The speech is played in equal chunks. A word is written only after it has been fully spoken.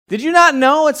Did you not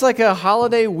know it's like a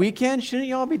holiday weekend? Shouldn't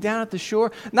you all be down at the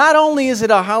shore? Not only is it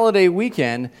a holiday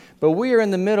weekend, but we are in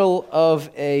the middle of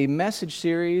a message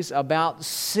series about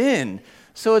sin.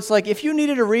 So it's like if you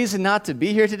needed a reason not to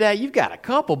be here today, you've got a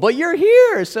couple, but you're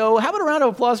here. So how about a round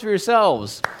of applause for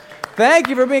yourselves? Thank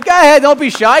you for being, go ahead, don't be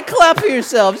shy, clap for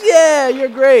yourselves. Yeah, you're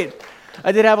great.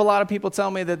 I did have a lot of people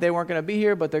tell me that they weren't going to be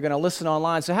here, but they're going to listen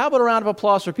online. So how about a round of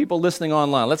applause for people listening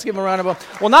online? Let's give them a round of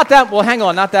applause. Well, hang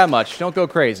on, not that much. Don't go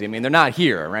crazy. I mean, they're not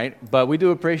here, right? But we do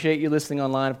appreciate you listening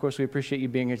online. Of course, we appreciate you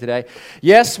being here today.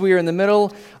 Yes, we are in the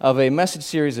middle of a message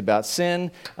series about sin,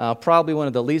 probably one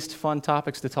of the least fun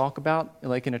topics to talk about,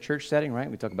 like in a church setting, right?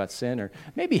 We talk about sin, or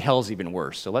maybe hell's even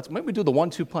worse. So maybe we do the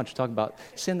 1-2 punch, talk about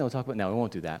sin, then we'll talk about, no, we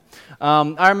won't do that.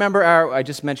 I remember I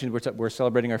just mentioned we're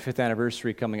celebrating our 5th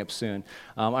anniversary coming up soon.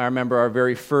 I remember our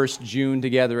very first June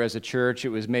together as a church. It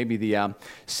was maybe the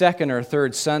second or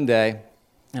third Sunday,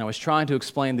 and I was trying to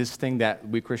explain this thing that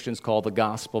we Christians call the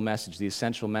gospel message, the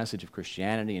essential message of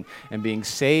Christianity and being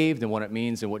saved and what it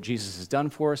means and what Jesus has done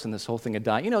for us and this whole thing of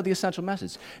dying. You know, the essential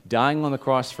message, dying on the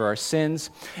cross for our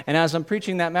sins. And as I'm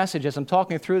preaching that message, as I'm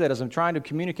talking through that, as I'm trying to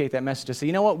communicate that message, I say,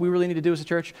 you know what we really need to do as a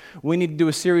church? We need to do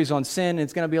a series on sin, and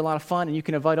it's going to be a lot of fun, and you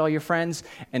can invite all your friends.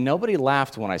 And nobody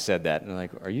laughed when I said that. And they're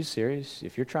like, are you serious?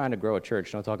 If you're trying to grow a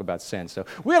church, don't talk about sin. So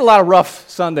we had a lot of rough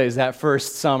Sundays that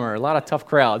first summer, a lot of tough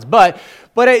crowds. But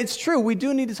it's true, we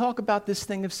do need to talk about this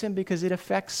thing of sin because it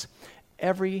affects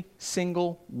every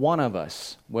single one of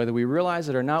us. Whether we realize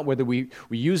it or not, whether we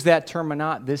use that term or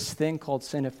not, this thing called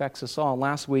sin affects us all. And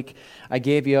last week, I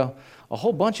gave you a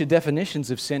whole bunch of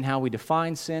definitions of sin, how we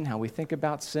define sin, how we think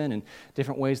about sin, and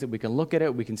different ways that we can look at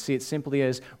it. We can see it simply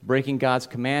as breaking God's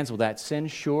commands. Well, that's sin,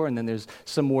 sure. And then there's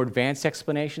some more advanced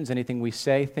explanations. Anything we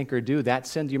say, think, or do, that's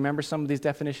sin. Do you remember some of these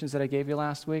definitions that I gave you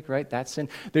last week, right? That's sin.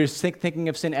 There's thinking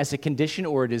of sin as a condition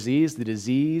or a disease, the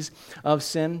disease of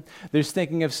sin. There's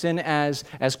thinking of sin as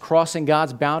crossing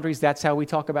God's boundaries. That's how we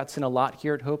talk about sin a lot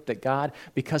here at Hope, that God,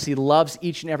 because He loves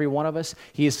each and every one of us,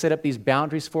 He has set up these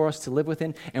boundaries for us to live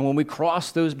within. And when we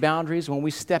cross those boundaries, when we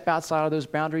step outside of those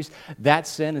boundaries, that's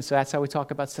sin. And so that's how we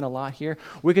talk about sin a lot here.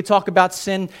 We could talk about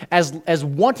sin as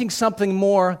wanting something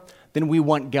more than we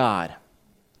want God.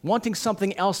 Wanting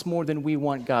something else more than we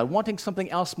want God. Wanting something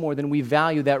else more than we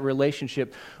value that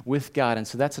relationship with God. And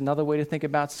so that's another way to think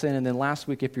about sin. And then last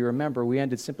week, if you remember, we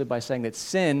ended simply by saying that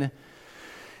sin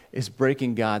is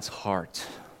breaking God's heart.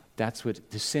 That's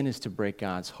what the sin is, to break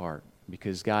God's heart.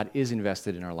 Because God is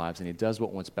invested in our lives, and He does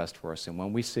what's best for us. And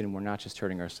when we sin, we're not just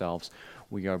hurting ourselves,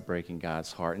 we are breaking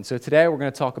God's heart. And so today we're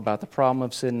going to talk about the problem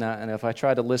of sin. And if I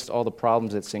tried to list all the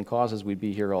problems that sin causes, we'd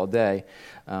be here all day.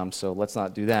 So let's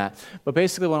not do that. But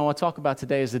basically what I want to talk about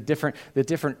today is the different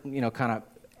kind of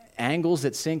angles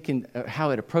that sin can,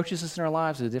 how it approaches us in our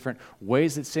lives, the different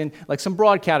ways that sin, like some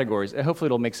broad categories. Hopefully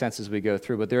it'll make sense as we go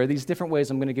through, but there are these different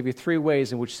ways. I'm going to give you 3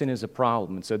 ways in which sin is a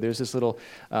problem. And so there's this little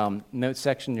note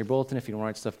section in your bulletin. If you don't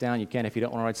write stuff down, you can. If you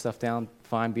don't want to write stuff down,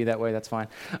 fine, be that way, that's fine.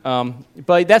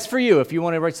 But that's for you. If you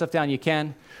want to write stuff down, you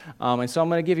can. And so I'm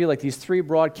going to give you like these 3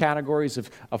 broad categories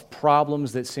of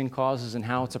problems that sin causes and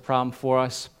how it's a problem for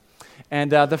us.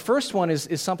 And the first one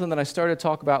is something that I started to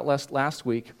talk about last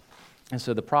week. And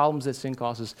so the problems that sin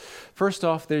causes, first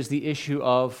off, there's the issue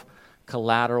of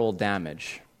collateral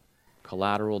damage.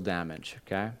 Collateral damage,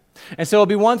 okay? And so it'll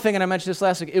be one thing, and I mentioned this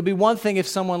last week, it'll be one thing if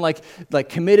someone like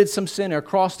committed some sin or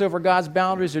crossed over God's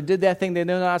boundaries or did that thing they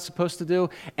know they're not supposed to do,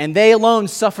 and they alone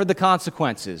suffered the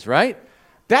consequences, right?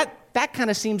 That kind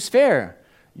of seems fair.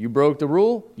 You broke the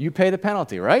rule, you pay the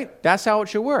penalty, right? That's how it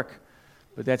should work.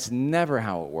 But that's never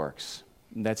how it works.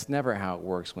 That's never how it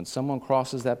works. When someone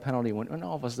crosses that penalty, when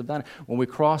all of us have done it, when we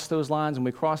cross those lines, when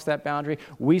we cross that boundary,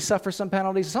 we suffer some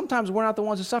penalties. Sometimes we're not the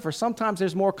ones who suffer. Sometimes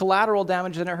there's more collateral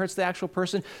damage than it hurts the actual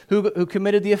person who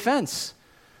committed the offense.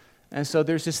 And so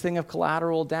there's this thing of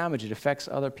collateral damage. It affects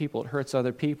other people. It hurts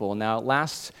other people. Now,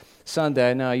 last Sunday,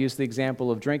 I know I used the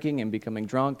example of drinking and becoming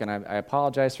drunk, and I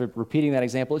apologize for repeating that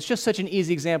example. It's just such an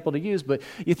easy example to use, but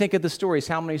you think of the stories.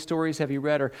 How many stories have you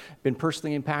read or been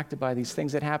personally impacted by these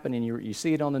things that happen, and you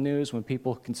see it on the news when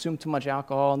people consume too much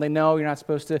alcohol, and they know you're not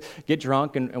supposed to get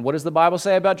drunk, and what does the Bible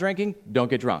say about drinking? Don't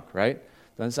get drunk, right?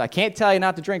 I can't tell you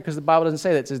not to drink because the Bible doesn't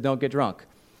say that. It says don't get drunk.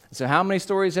 So how many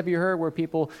stories have you heard where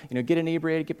people get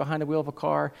inebriated, get behind the wheel of a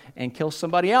car, and kill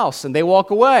somebody else, and they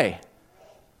walk away?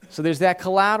 So there's that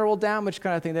collateral damage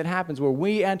kind of thing that happens where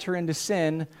we enter into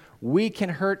sin, we can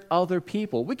hurt other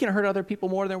people. We can hurt other people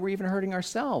more than we're even hurting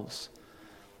ourselves.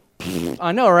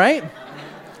 I know, right?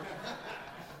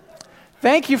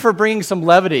 Thank you for bringing some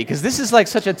levity, because this is like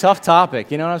such a tough topic,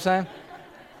 you know what I'm saying?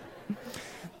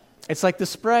 It's like the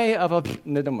spray of a.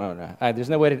 No. There's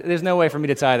no way for me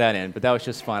to tie that in, but that was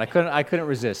just fun. I couldn't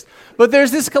resist. But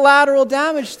there's this collateral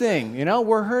damage thing.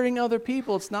 We're hurting other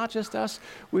people. It's not just us.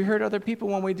 We hurt other people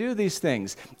when we do these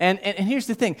things. And here's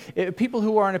the thing: people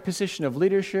who are in a position of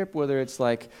leadership, whether it's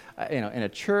like in a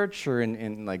church or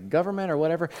in like government or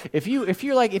whatever, if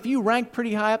you rank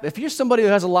pretty high up, if you're somebody who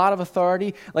has a lot of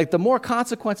authority, like the more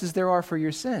consequences there are for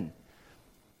your sin.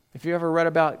 If you ever read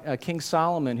about King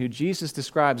Solomon, who Jesus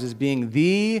describes as being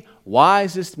the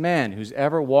wisest man who's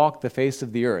ever walked the face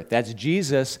of the earth, that's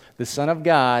Jesus, the Son of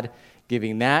God,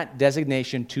 giving that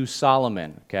designation to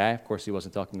Solomon. Okay, of course he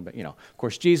wasn't talking about, of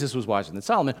course Jesus was wiser than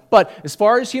Solomon, but as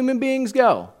far as human beings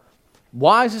go,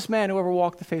 wisest man who ever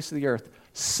walked the face of the earth,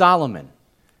 Solomon.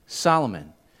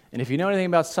 And if you know anything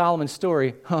about Solomon's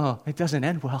story, it doesn't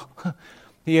end well.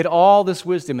 He had all this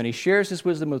wisdom, and he shares this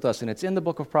wisdom with us, and it's in the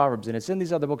book of Proverbs, and it's in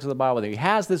these other books of the Bible. He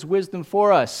has this wisdom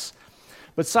for us.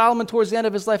 But Solomon, towards the end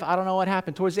of his life, I don't know what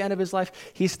happened. Towards the end of his life,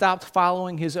 he stopped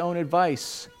following his own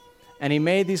advice. And he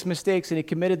made these mistakes, and he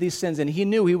committed these sins, and he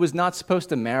knew he was not supposed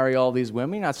to marry all these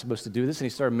women. You're not supposed to do this, and he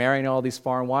started marrying all these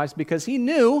foreign wives because he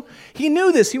knew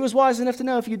this. He was wise enough to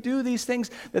know if you do these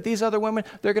things, that these other women,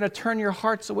 they're going to turn your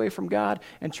hearts away from God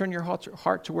and turn your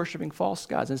heart to worshiping false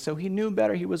gods. And so he knew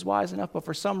better. He was wise enough, but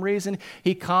for some reason,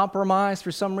 he compromised.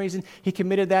 For some reason, he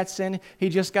committed that sin. He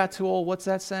just got too old. What's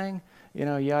that saying? You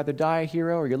either die a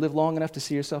hero or you live long enough to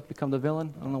see yourself become the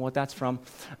villain. I don't know what that's from.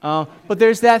 But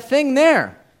there's that thing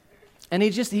there. And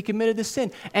he committed this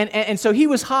sin. And so he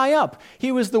was high up.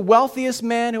 He was the wealthiest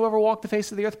man who ever walked the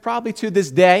face of the earth, probably to this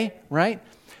day, right?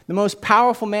 The most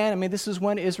powerful man. This is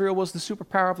when Israel was the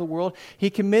superpower of the world. He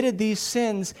committed these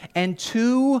sins, and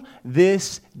to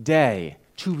this day,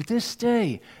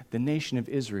 the nation of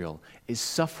Israel is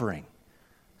suffering.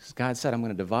 God said, I'm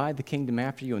going to divide the kingdom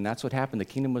after you, and that's what happened. The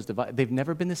kingdom was divided. They've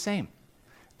never been the same.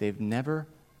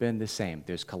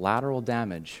 There's collateral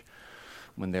damage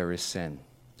when there is sin.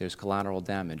 There's collateral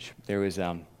damage. There was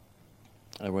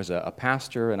a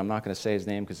pastor, and I'm not going to say his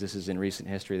name because this is in recent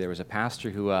history. There was a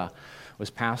pastor who was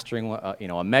pastoring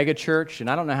a mega church, and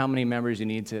I don't know how many members you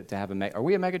need to have a mega. Are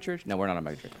we a mega church? No, we're not a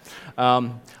mega church.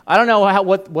 I don't know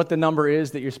what the number is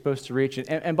that you're supposed to reach.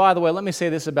 And by the way, let me say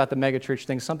this about the mega church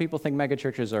thing. Some people think mega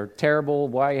churches are terrible.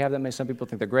 Why you have that many? Some people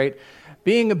think they're great.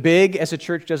 Being big as a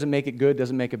church doesn't make it good,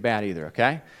 doesn't make it bad either,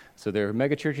 okay? So there are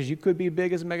mega churches. You could be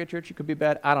big as a mega church. You could be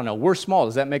bad. I don't know. We're small.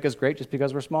 Does that make us great just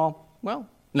because we're small? Well,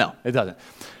 no, it doesn't.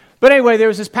 But anyway, there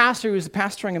was this pastor who was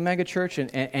pastoring a mega church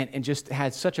and just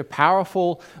had such a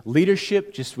powerful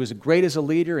leadership, just was great as a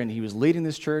leader, and he was leading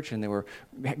this church, and they were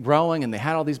growing, and they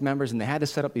had all these members, and they had to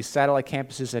set up these satellite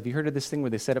campuses. Have you heard of this thing where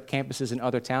they set up campuses in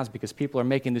other towns because people are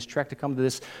making this trek to come to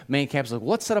this main campus? Like, well,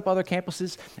 let's set up other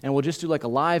campuses, and we'll just do like a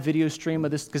live video stream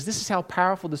of this, because this is how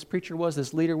powerful this preacher was,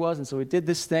 this leader was, and so he did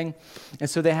this thing, and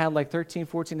so they had like 13,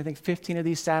 14, I think 15 of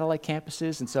these satellite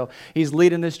campuses, and so he's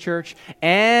leading this church,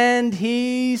 and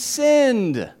he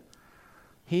sinned.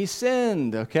 He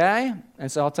sinned, okay?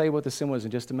 And so I'll tell you what the sin was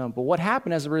in just a moment. But what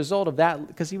happened as a result of that,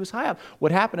 because he was high up,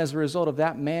 what happened as a result of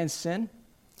that man's sin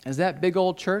is that big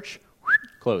old church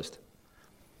closed.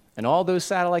 And all those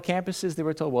satellite campuses, they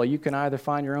were told, well, you can either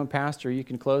find your own pastor, or you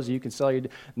can close, or you can sell your...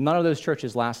 None of those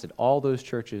churches lasted. All those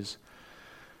churches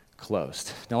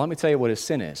closed. Now, let me tell you what his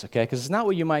sin is, okay? Because it's not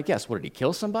what you might guess. What, did he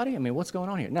kill somebody? What's going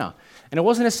on here? No. And it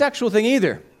wasn't a sexual thing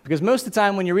either, because most of the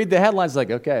time when you read the headlines, it's like,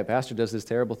 okay, a pastor does this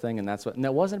terrible thing, and that's what... And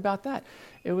it wasn't about that.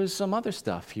 It was some other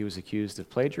stuff. He was accused of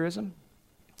plagiarism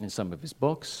in some of his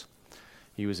books.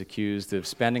 He was accused of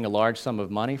spending a large sum of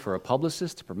money for a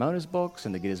publicist to promote his books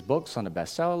and to get his books on the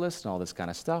bestseller list and all this kind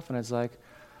of stuff. And it's like,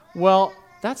 well,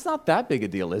 that's not that big a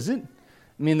deal, is it?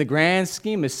 The grand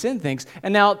scheme of sin things.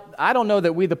 And now, I don't know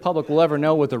that we, the public, will ever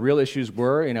know what the real issues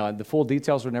were. The full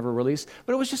details were never released.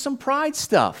 But it was just some pride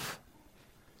stuff.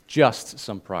 Just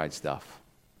some pride stuff.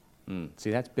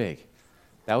 See, that's big.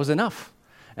 That was enough.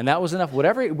 And that was enough.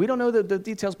 Whatever, we don't know the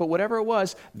details, but whatever it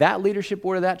was, that leadership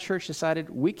board of that church decided,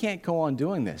 we can't go on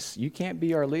doing this. You can't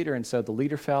be our leader. And so the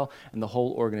leader fell, and the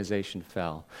whole organization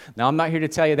fell. Now, I'm not here to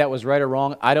tell you that was right or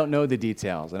wrong. I don't know the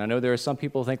details. And I know there are some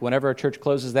people who think whenever a church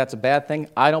closes, that's a bad thing.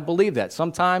 I don't believe that.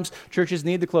 Sometimes churches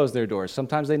need to close their doors.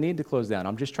 Sometimes they need to close down.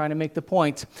 I'm just trying to make the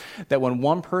point that when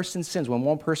one person sins, when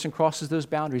one person crosses those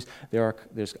boundaries,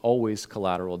 there's always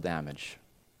collateral damage.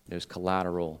 There's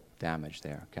collateral damage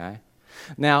there, okay?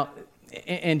 Now,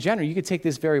 in general, you could take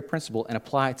this very principle and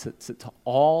apply it to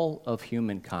all of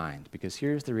humankind, because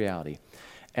here's the reality.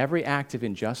 Every act of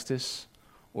injustice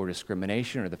or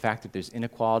discrimination or the fact that there's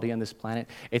inequality on this planet,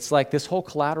 it's like this whole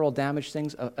collateral damage thing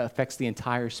affects the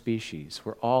entire species.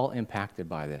 We're all impacted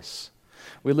by this.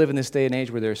 We live in this day and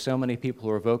age where there are so many people who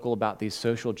are vocal about these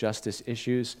social justice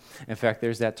issues. In fact,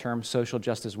 there's that term, social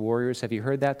justice warriors. Have you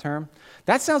heard that term?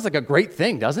 That sounds like a great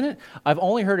thing, doesn't it? I've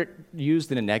only heard it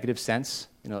used in a negative sense.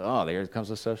 Oh, there comes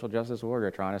a social justice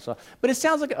warrior trying to solve. But it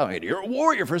sounds like, oh, you're a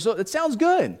warrior for it sounds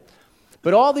good.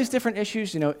 But all these different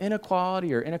issues,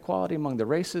 inequality among the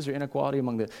races, or inequality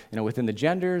among the, within the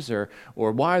genders, or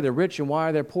why they're rich and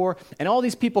why they're poor, and all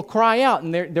these people cry out,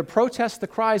 and their protests, the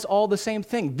cries, all the same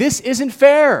thing. This isn't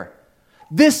fair.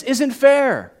 This isn't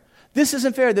fair. This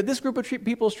isn't fair that this group of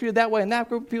people is treated that way and that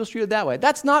group of people is treated that way.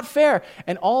 That's not fair.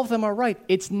 And all of them are right.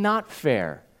 It's not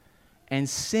fair. And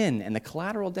sin and the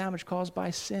collateral damage caused by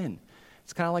sin.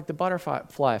 It's kind of like the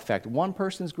butterfly effect. One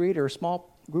person's greed or a small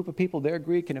group of people, their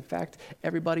greed can affect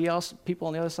everybody else, people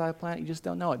on the other side of the planet. You just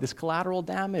don't know it. This collateral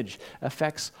damage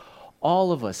affects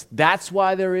all of us. That's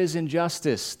why there is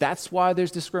injustice. That's why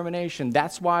there's discrimination.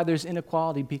 That's why there's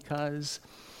inequality, because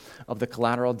of the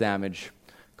collateral damage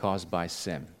caused by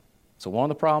sin. So one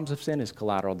of the problems of sin is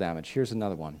collateral damage. Here's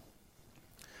another one.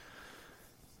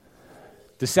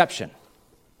 Deception.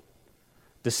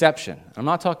 Deception. I'm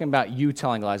not talking about you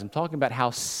telling lies. I'm talking about how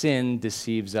sin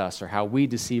deceives us, or how we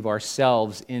deceive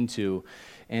ourselves into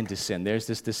sin. There's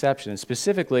this deception. And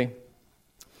specifically,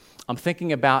 I'm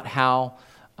thinking about how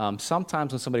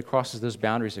sometimes when somebody crosses those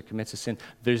boundaries or commits a sin,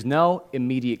 there's no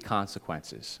immediate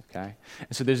consequences, okay?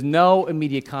 And so there's no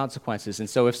immediate consequences. And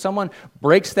so if someone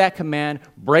breaks that command,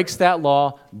 breaks that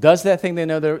law, does that thing they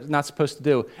know they're not supposed to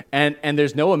do, and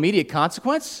there's no immediate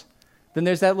consequence, then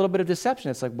there's that little bit of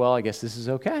deception. It's like, well, I guess this is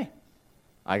okay.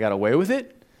 I got away with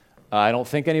it. I don't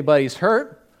think anybody's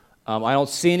hurt. I don't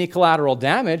see any collateral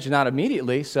damage, not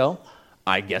immediately, so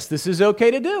I guess this is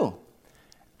okay to do.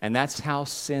 And that's how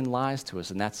sin lies to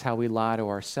us, and that's how we lie to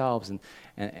ourselves.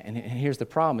 And here's the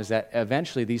problem, is that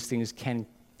eventually these things can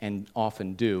and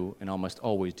often do, and almost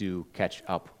always do, catch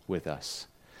up with us.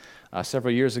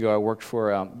 Several years ago, I worked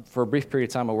for a brief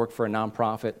period of time, I worked for a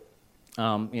nonprofit.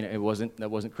 It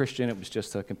wasn't Christian. It was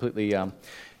just a completely,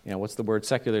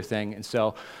 secular thing. And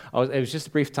so it was just a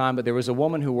brief time, but there was a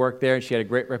woman who worked there, and she had a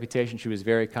great reputation. She was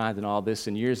very kind and all this.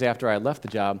 And years after I left the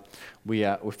job, we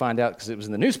find out, because it was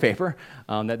in the newspaper,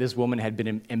 that this woman had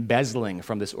been embezzling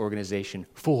from this organization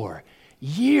for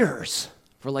years,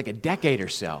 for like a decade or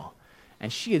so.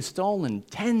 And she had stolen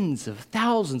tens of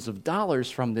thousands of dollars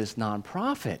from this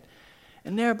nonprofit.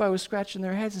 And everybody was scratching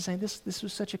their heads and saying, this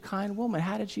was such a kind woman.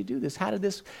 How did she do this? How did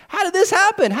this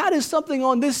happen? How does something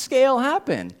on this scale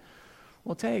happen?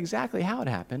 Well, I'll tell you exactly how it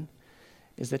happened,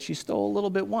 is that she stole a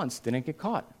little bit once, didn't get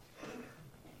caught.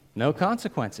 No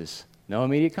consequences, no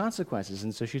immediate consequences.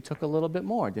 And so she took a little bit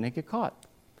more, didn't get caught.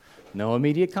 No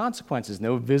immediate consequences,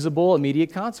 no visible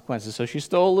immediate consequences. So she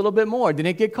stole a little bit more,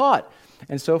 didn't get caught,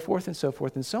 and so forth and so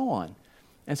forth and so on.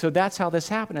 And so that's how this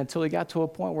happened, until we got to a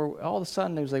point where all of a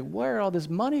sudden it was like, where did all this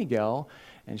money go?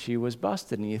 And she was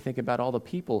busted. And you think about all the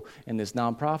people in this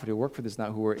nonprofit who work for this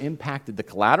who were impacted. The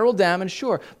collateral damage,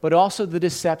 sure, but also the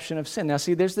deception of sin. Now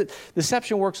see,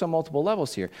 deception works on multiple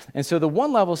levels here. And so the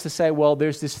one level is to say, well,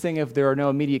 there's this thing of there are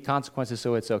no immediate consequences,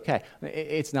 so it's okay.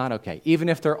 It's not okay, even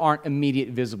if there aren't immediate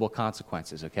visible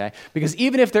consequences, okay? Because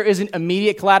even if there isn't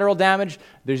immediate collateral damage,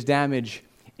 there's damage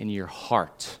in your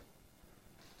heart.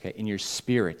 Okay, in your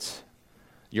spirit.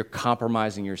 You're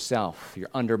compromising yourself. You're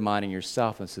undermining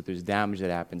yourself, and so there's damage that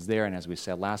happens there. And as we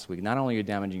said last week, not only are you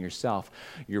damaging yourself,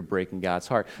 you're breaking God's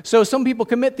heart. So some people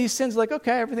commit these sins like,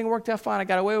 okay, everything worked out fine, I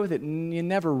got away with it. And you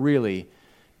never really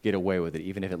get away with it,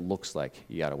 even if it looks like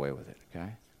you got away with it,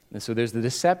 okay? And so there's the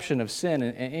deception of sin.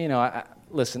 And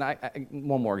listen,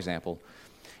 one more example.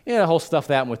 The whole stuff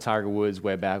that happened with Tiger Woods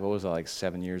way back, what was it, like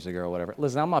 7 years ago or whatever.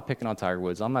 Listen, I'm not picking on Tiger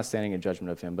Woods. I'm not standing in judgment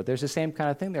of him. But there's the same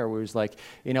kind of thing there where he was like,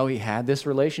 he had this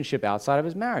relationship outside of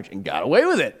his marriage and got away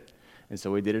with it. And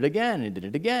so he did it again and did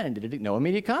it again and did it. No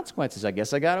immediate consequences. I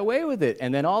guess I got away with it.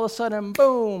 And then all of a sudden,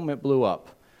 boom, it blew up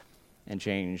and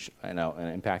changed, and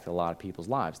impacted a lot of people's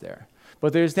lives there.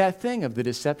 But there's that thing of the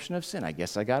deception of sin. I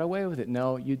guess I got away with it.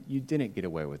 No, you didn't get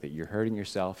away with it. You're hurting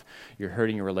yourself. You're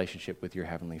hurting your relationship with your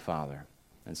Heavenly Father.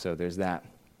 And so there's that.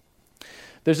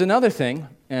 There's another thing,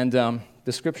 and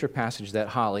the scripture passage that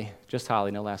Holly, just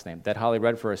Holly, no last name, that Holly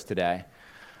read for us today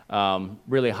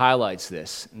really highlights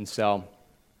this. And so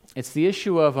it's the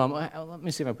issue of, let me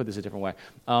see if I put this a different way.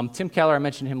 Tim Keller, I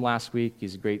mentioned him last week.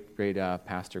 He's a great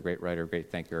pastor, great writer,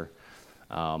 great thinker.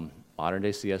 Modern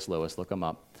day C.S. Lewis, look him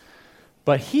up.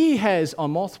 But he has, on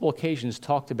multiple occasions,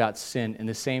 talked about sin in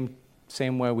the same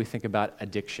way we think about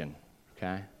addiction,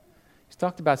 okay? He's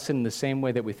talked about sin in the same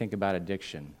way that we think about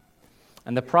addiction.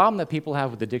 And the problem that people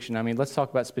have with addiction, let's talk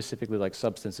about specifically like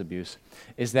substance abuse,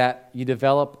 is that you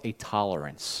develop a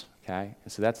tolerance, Okay?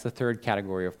 And so that's the third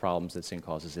category of problems that sin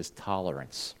causes, is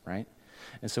tolerance, right?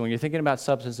 And so when you're thinking about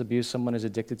substance abuse, someone is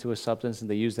addicted to a substance and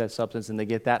they use that substance and they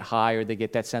get that high or they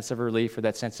get that sense of relief or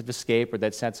that sense of escape or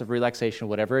that sense of relaxation,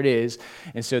 whatever it is.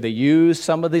 And so they use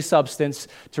some of the substance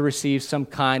to receive some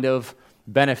kind of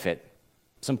benefit,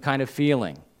 some kind of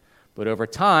feeling. But over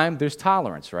time, there's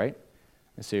tolerance, right?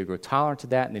 And so you grow tolerant to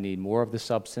that, and they need more of the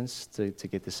substance to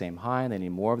get the same high, and they need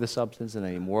more of the substance, and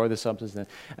they need more of the substance.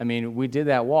 I mean, we did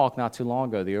that walk not too long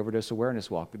ago, the overdose awareness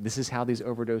walk. This is how these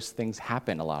overdose things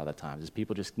happen a lot of the times, is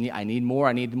people just need, I need more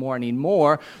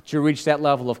to reach that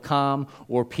level of calm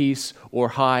or peace or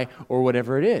high or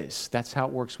whatever it is. That's how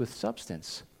it works with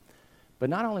substance. But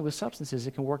not only with substances,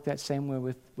 it can work that same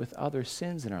way with other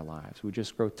sins in our lives. We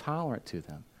just grow tolerant to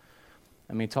them.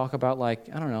 I mean, talk about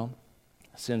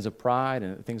sins of pride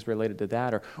and things related to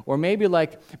that. Or maybe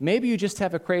you just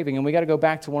have a craving, and we got to go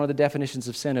back to one of the definitions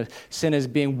of sin. Sin as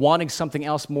being wanting something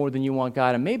else more than you want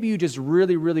God. And maybe you just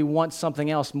really, really want something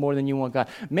else more than you want God.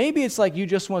 Maybe it's like you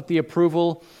just want the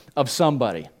approval of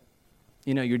somebody.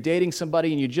 You know, you're dating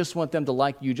somebody and you just want them to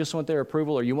like you, just want their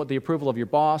approval, or you want the approval of your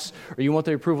boss, or you want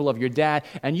the approval of your dad,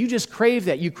 and you just crave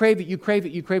that. You crave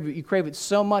it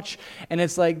so much, and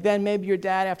it's like then maybe your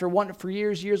dad, after wanting it for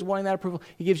years wanting that approval,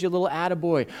 he gives you a little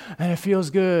attaboy, and it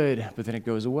feels good, but then it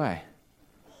goes away.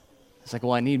 It's like,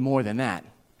 well, I need more than that.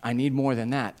 I need more than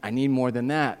that. I need more than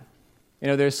that. You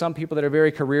know, there's some people that are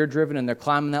very career-driven, and they're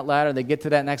climbing that ladder. They get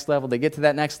to that next level.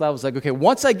 It's like, okay,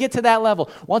 once I get to that level,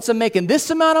 once I'm making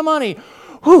this amount of money,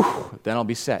 then I'll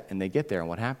be set. And they get there, and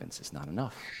what happens? It's not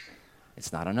enough.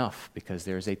 It's not enough because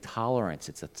there's a tolerance.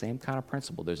 It's the same kind of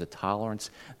principle. There's a tolerance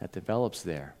that develops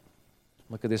there.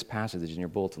 Look at this passage in your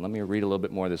bulletin. Let me read a little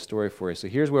bit more of this story for you. So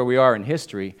here's where we are in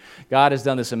history. God has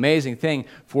done this amazing thing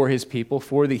for his people,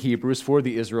 for the Hebrews, for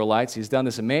the Israelites. He's done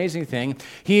this amazing thing.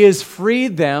 He has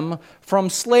freed them from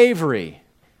slavery.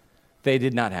 They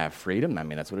did not have freedom. I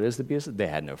mean, that's what it is to be. They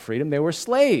had no freedom. They were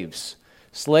slaves.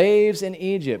 Slaves in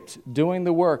Egypt doing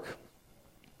the work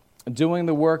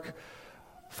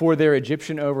for their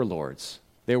Egyptian overlords.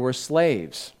 They were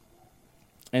slaves.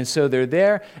 And so they're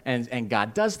there, and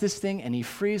God does this thing, and he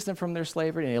frees them from their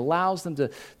slavery, and he allows them to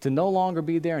no longer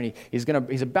be there, and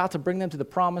he's about to bring them to the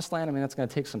promised land. I mean, that's going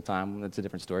to take some time. That's a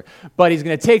different story. But he's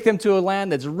going to take them to a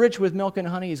land that's rich with milk and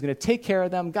honey. He's going to take care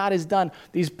of them. God has done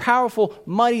these powerful,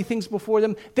 mighty things before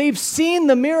them. They've seen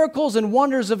the miracles and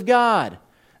wonders of God.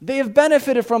 They have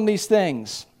benefited from these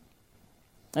things.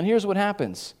 And here's what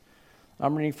happens.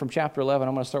 I'm reading from chapter 11.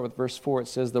 I'm going to start with verse 4. It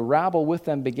says, "The rabble with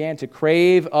them began to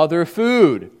crave other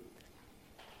food.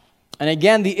 And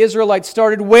again the Israelites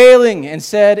started wailing and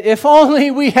said, 'If only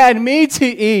we had meat to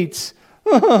eat.'"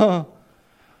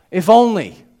 If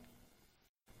only.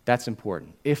 That's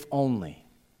important. If only.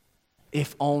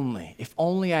 If only. If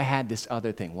only I had this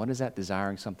other thing. What is that?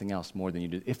 Desiring something else more than you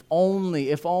do. If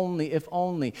only, if only, if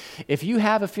only. If you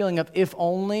have a feeling of if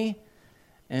only,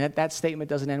 and that statement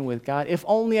doesn't end with God. If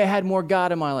only I had more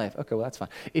God in my life. Okay, well, that's fine.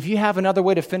 If you have another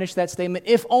way to finish that statement,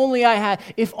 if only I had,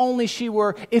 if only she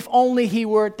were, if only he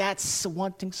were, that's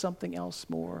wanting something else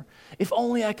more. If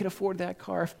only I could afford that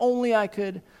car. If only I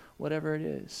could, whatever it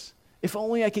is. If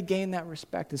only I could gain that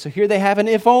respect. And so here they have an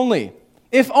if only.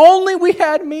 If only we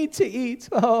had meat to eat.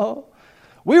 Oh,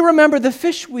 we remember the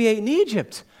fish we ate in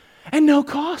Egypt and no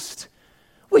cost.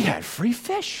 We had free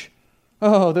fish.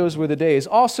 Oh, those were the days.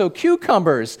 Also,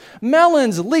 cucumbers,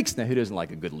 melons, leeks. Now, who doesn't like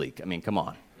a good leek? I mean, come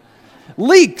on.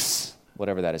 Leeks,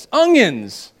 whatever that is,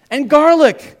 onions, and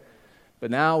garlic. But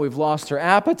now we've lost our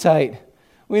appetite.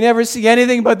 We never see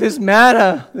anything but this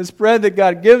manna, this bread that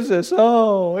God gives us.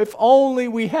 Oh, if only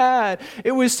we had.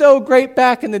 It was so great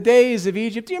back in the days of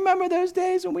Egypt. Do you remember those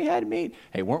days when we had meat?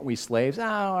 Hey, weren't we slaves?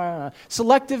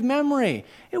 Selective memory.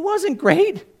 It wasn't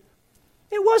great.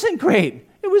 It wasn't great.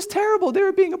 It was terrible. They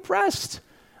were being oppressed.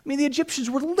 I mean, the Egyptians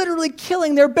were literally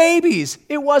killing their babies.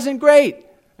 It wasn't great.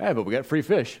 Hey, but we got free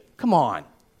fish. Come on.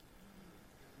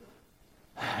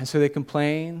 And so they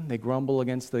complain, they grumble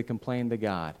they complain to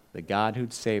God. The God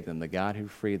who'd saved them, the God who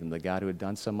freed them, the God who had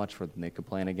done so much for them. They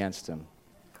complain against him.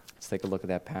 Let's take a look at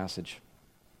that passage.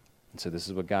 And so this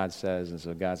is what God says. And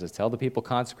so God says, "Tell the people,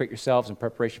 consecrate yourselves in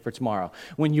preparation for tomorrow,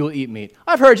 when you'll eat meat."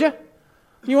 I've heard you.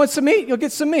 You want some meat? You'll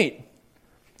get some meat.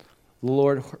 "The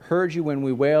Lord heard you when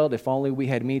we wailed. If only we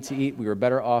had meat to eat, we were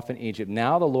better off in Egypt.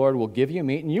 Now the Lord will give you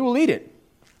meat, and you will eat it."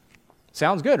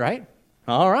 Sounds good, right?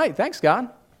 All right, thanks, God.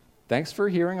 Thanks for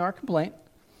hearing our complaint.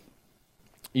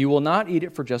 "You will not eat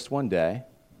it for just one day."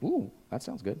 Ooh, that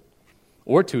sounds good.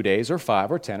 "Or 2 days, or 5,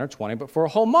 or 10, or 20, but for a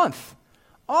whole month."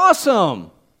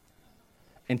 Awesome!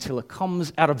 "Until it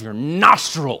comes out of your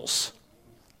nostrils.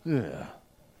 Ugh.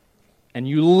 And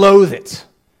you loathe it.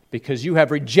 because you have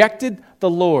rejected the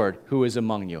Lord who is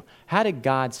among you. How did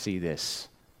God see this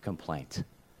complaint?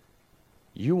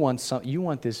 You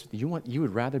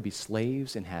would rather be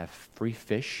slaves and have free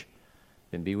fish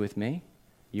than be with me?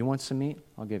 You want some meat?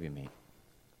 I'll give you meat.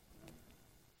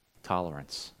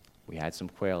 Tolerance. We had some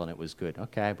quail and it was good.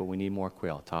 Okay, but we need more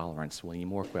quail. Tolerance. We need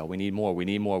more quail. We need more. We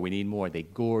need more. We need more. They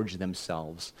gorge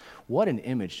themselves. What an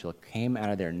image that came out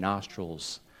of their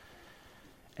nostrils.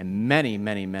 And many,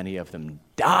 many, many of them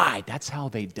died. That's how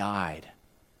they died.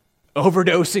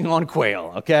 Overdosing on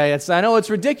quail, okay? I know it's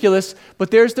ridiculous, but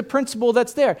there's the principle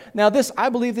that's there. Now I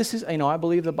believe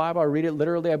the Bible, I read it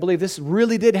literally. I believe this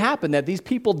really did happen, that these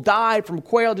people died from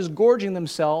quail just gorging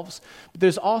themselves. But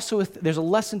there's a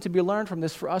lesson to be learned from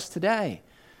this for us today.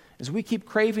 As we keep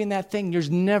craving that thing, there's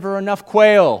never enough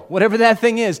quail. Whatever that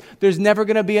thing is, there's never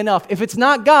going to be enough. If it's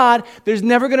not God, there's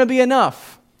never going to be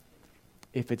enough.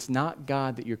 If it's not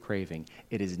God that you're craving,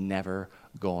 it is never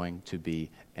going to be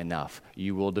enough.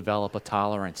 You will develop a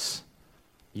tolerance.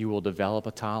 You will develop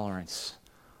a tolerance.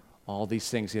 All these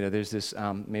things, there's this,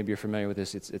 maybe you're familiar with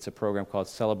this, it's a program called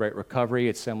Celebrate Recovery.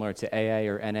 It's similar to AA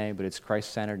or NA, but it's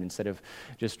Christ-centered. Instead of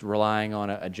just relying on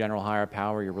a general higher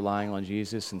power, you're relying on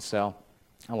Jesus. And so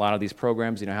a lot of these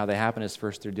programs, how they happen is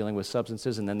first they're dealing with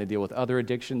substances and then they deal with other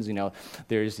addictions.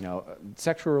 There's,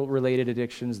 sexual-related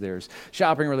addictions, there's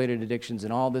shopping-related addictions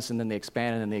and all this, and then they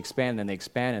expand and then they expand and then they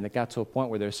expand. And it got to a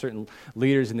point where there's certain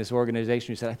leaders in this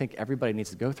organization who said, I think everybody needs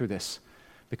to go through this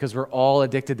because we're all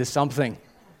addicted to something.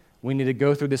 We need to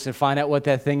go through this and find out what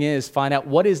that thing is. Find out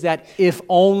what is that if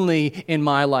only in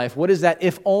my life? What is that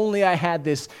if only I had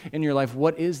this in your life?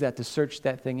 What is that? To search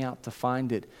that thing out, to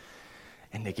find it.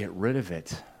 And to get rid of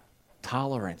it.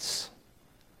 Tolerance.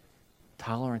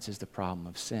 Tolerance is the problem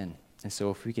of sin. And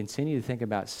so if we continue to think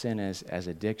about sin as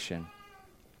addiction,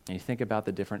 and you think about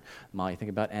the different, you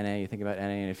think about NA,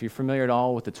 and if you're familiar at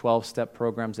all with the 12-step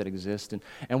programs that exist,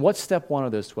 and what's step one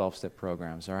of those 12-step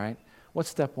programs, all right? What's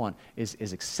step one?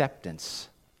 Is acceptance,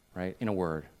 right, in a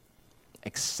word.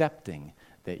 Accepting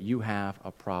that you have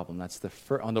a problem. That's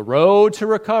on the road to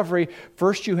recovery,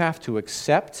 first you have to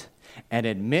accept and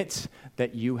admit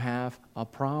that you have a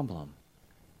problem.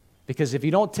 Because if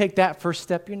you don't take that first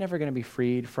step, you're never going to be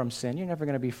freed from sin. You're never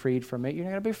going to be freed from it. You're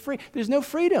not going to be free. There's no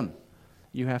freedom.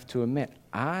 You have to admit,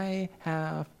 I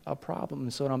have a problem.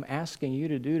 And so what I'm asking you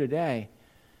to do today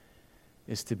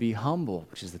is to be humble,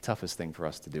 which is the toughest thing for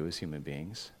us to do as human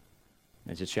beings.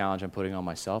 It's a challenge I'm putting on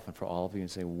myself and for all of you,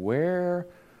 and say, where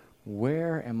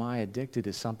am I addicted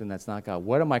to something that's not God?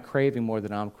 What am I craving more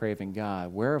than I'm craving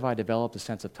God? Where have I developed a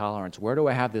sense of tolerance? Where do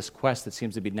I have this quest that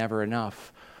seems to be never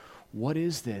enough? What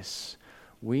is this?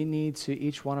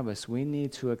 Each one of us, we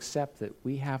need to accept that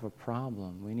we have a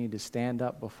problem. We need to stand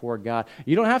up before God.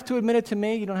 You don't have to admit it to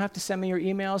me. You don't have to send me your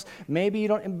emails. Maybe you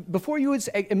don't, before you would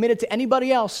admit it to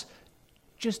anybody else,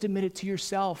 just admit it to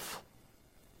yourself.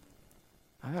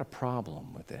 I got a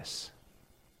problem with this.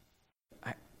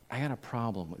 I got a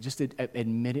problem. Just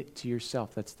admit it to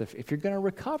yourself. If you're going to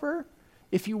recover,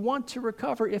 if you want to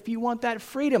recover, if you want that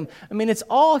freedom. It's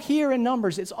all here in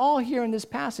Numbers. It's all here in this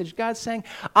passage. God's saying,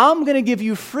 I'm going to give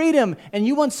you freedom, and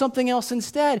you want something else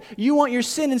instead. You want your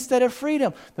sin instead of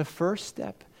freedom. The first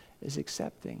step is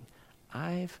accepting,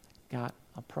 I've got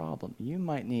a problem. You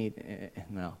might need,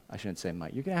 I shouldn't say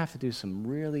might. You're going to have to do some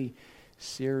really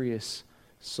serious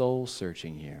soul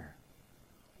searching here.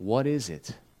 What is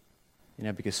it?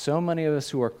 Because so many of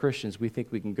us who are Christians, we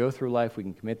think we can go through life, we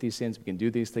can commit these sins, we can do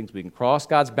these things, we can cross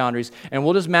God's boundaries, and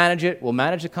we'll just manage it. We'll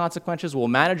manage the consequences, we'll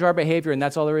manage our behavior, and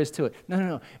that's all there is to it.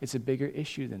 No. It's a bigger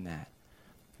issue than that.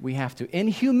 We have to, in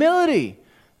humility,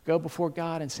 go before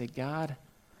God and say, God,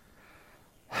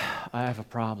 I have a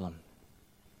problem.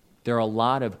 There are a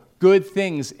lot of good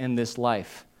things in this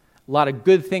life, a lot of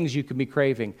good things you could be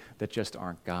craving that just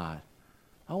aren't God.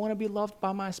 I want to be loved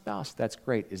by my spouse. That's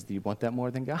great. Do you want that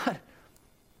more than God?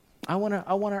 I want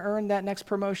to earn that next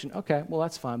promotion. Okay, well,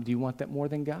 that's fine. Do you want that more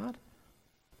than God?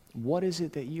 What is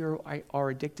it that you are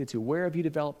addicted to? Where have you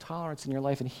developed tolerance in your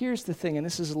life? And here's the thing, and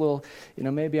this is a little,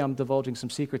 maybe I'm divulging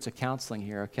some secrets of counseling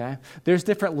here, okay? There's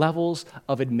different levels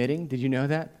of admitting. Did you know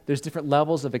that? There's different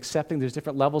levels of accepting. There's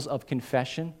different levels of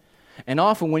confession. And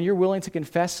often when you're willing to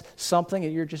confess something,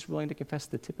 you're just willing to confess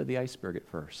the tip of the iceberg at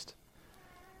first.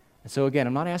 And so again,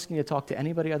 I'm not asking you to talk to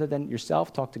anybody other than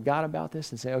yourself. Talk to God about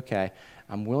this and say, okay,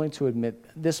 I'm willing to admit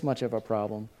this much of a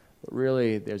problem, but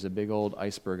really there's a big old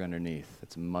iceberg underneath.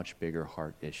 It's a much bigger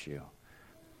heart issue.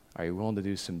 Are you willing to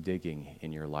do some digging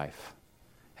in your life?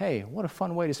 Hey, what a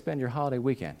fun way to spend your holiday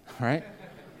weekend, right?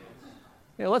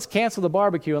 Let's cancel the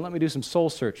barbecue and let me do some soul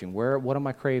searching. What am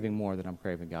I craving more than I'm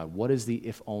craving God? What is the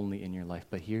if only in your life?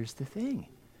 But here's the thing.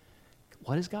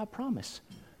 what does God promise?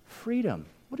 Freedom.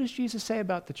 What does Jesus say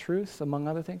about the truth, among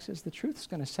other things? Is the truth is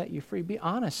going to set you free. Be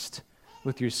honest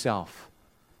with yourself.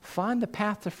 Find the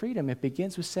path to freedom. It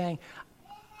begins with saying,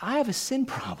 I have a sin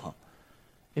problem.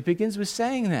 It begins with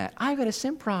saying that. I've got a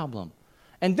sin problem.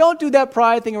 And don't do that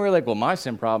pride thing where you're like, well, my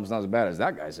sin problem is not as bad as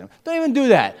that guy's sin. Don't even do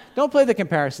that. Don't play the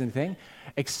comparison thing.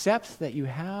 Accept that you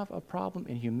have a problem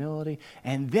in humility,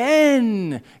 and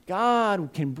then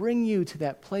God can bring you to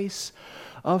that place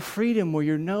of freedom where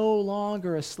you're no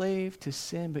longer a slave to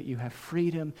sin, but you have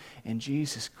freedom in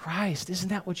Jesus Christ. Isn't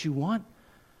that what you want?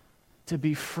 To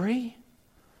be free?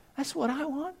 That's what I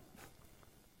want.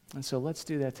 And so let's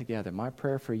do that together. My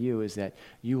prayer for you is that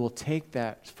you will take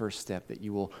that first step, that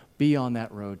you will be on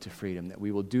that road to freedom, that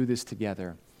we will do this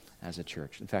together as a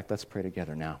church. In fact, let's pray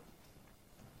together now.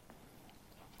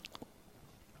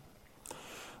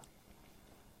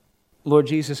 Lord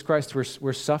Jesus Christ,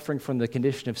 we're suffering from the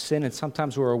condition of sin, and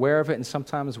sometimes we're aware of it, and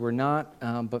sometimes we're not.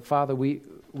 But Father, we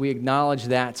acknowledge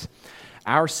that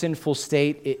our sinful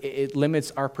state, it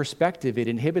limits our perspective. It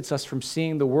inhibits us from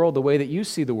seeing the world the way that you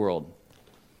see the world.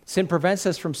 Sin prevents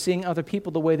us from seeing other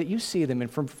people the way that you see them, and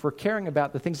for caring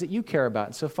about the things that you care about.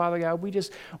 And so, Father God,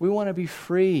 we want to be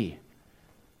free.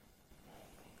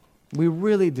 We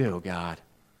really do, God.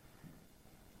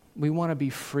 We want to be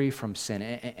free from sin.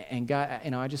 And God,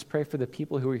 I just pray for the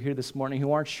people who are here this morning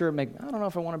who aren't sure, I don't know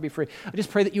if I want to be free. I just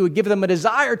pray that you would give them a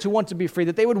desire to want to be free,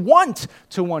 that they would want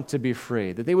to be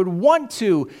free, that they would want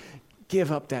to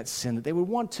give up that sin, that they would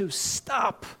want to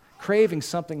stop craving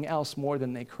something else more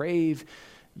than they crave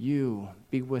you.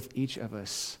 Be with each of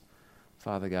us,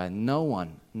 Father God. No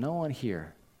one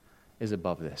here is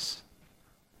above this.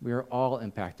 We are all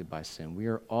impacted by sin. We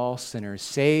are all sinners,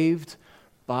 saved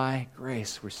by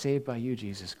grace. We're saved by you,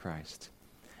 Jesus Christ.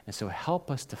 And so help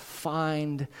us to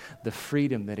find the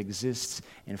freedom that exists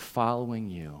in following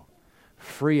you.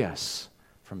 Free us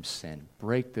from sin.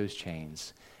 Break those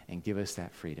chains and give us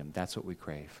that freedom. That's what we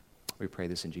crave. We pray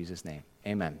this in Jesus' name.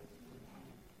 Amen.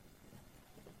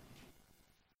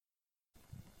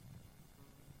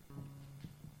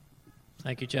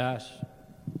 Thank you, Josh.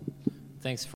 Thanks